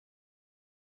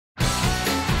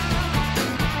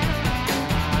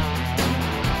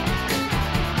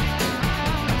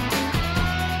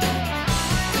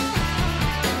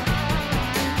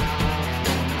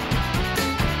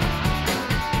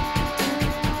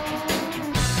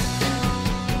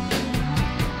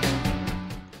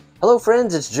Hello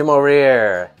friends, it's Jim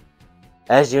O'Rear.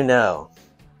 As you know,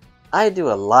 I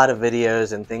do a lot of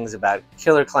videos and things about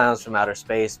killer clowns from outer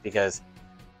space because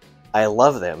I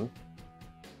love them.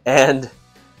 And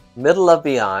Middle of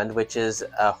Beyond, which is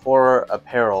a horror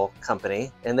apparel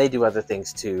company, and they do other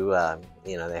things too.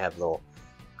 They have little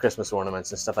Christmas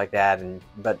ornaments and stuff like that,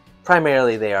 but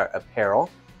primarily they are apparel,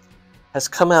 has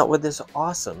come out with this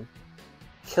awesome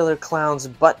Killer Clowns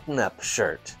button-up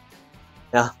shirt.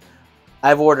 Now,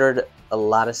 I've ordered a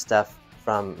lot of stuff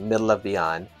from Middle of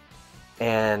Beyond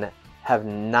and have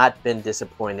not been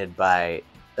disappointed by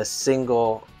a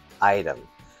single item.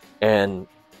 And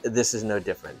this is no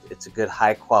different. It's a good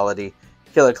high quality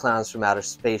Killer Clowns from Outer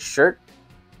Space shirt.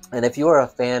 And if you are a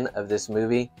fan of this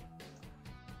movie,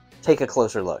 take a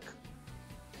closer look.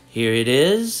 Here it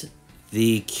is,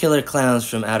 the Killer Clowns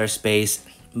from Outer Space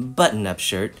button-up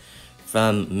shirt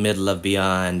from Middle of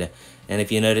Beyond. And if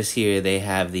you notice here, they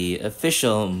have the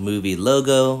official movie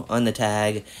logo on the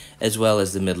tag, as well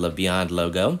as the Middle of Beyond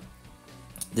logo.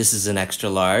 This is an extra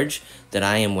large that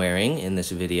I am wearing in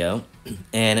this video,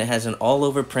 and it has an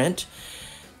all-over print.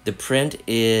 The print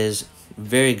is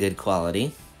very good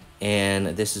quality, and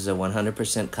this is a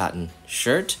 100% cotton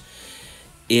shirt.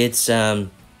 It's a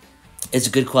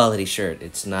good quality shirt.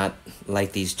 It's not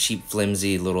like these cheap,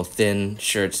 flimsy, little thin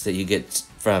shirts that you get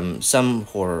from some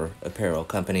horror apparel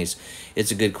companies. It's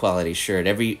a good quality shirt.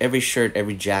 Every shirt,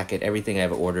 every jacket, everything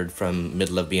I've ordered from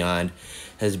Middle of Beyond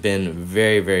has been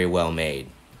very, very well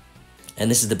made. And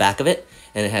this is the back of it,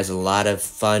 and it has a lot of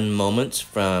fun moments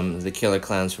from the Killer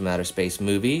Clowns from Outer Space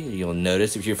movie. You'll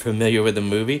notice, if you're familiar with the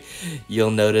movie, you'll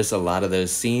notice a lot of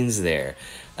those scenes there.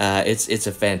 It's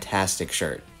a fantastic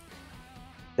shirt.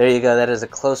 There you go. That is a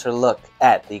closer look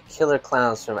at the Killer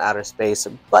Clowns from Outer Space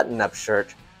button-up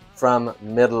shirt from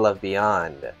Middle of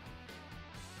Beyond.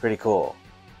 Pretty cool.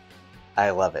 I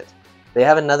love it. They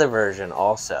have another version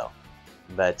also,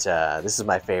 but this is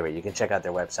my favorite. You can check out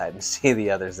their website and see the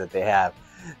others that they have.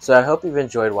 So I hope you've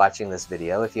enjoyed watching this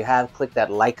video. If you have, click that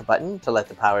like button to let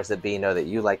the powers that be know that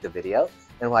you like the video.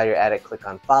 And while you're at it, click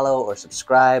on follow or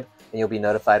subscribe, and you'll be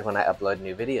notified when I upload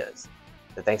new videos.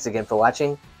 So thanks again for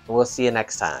watching, and we'll see you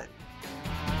next time.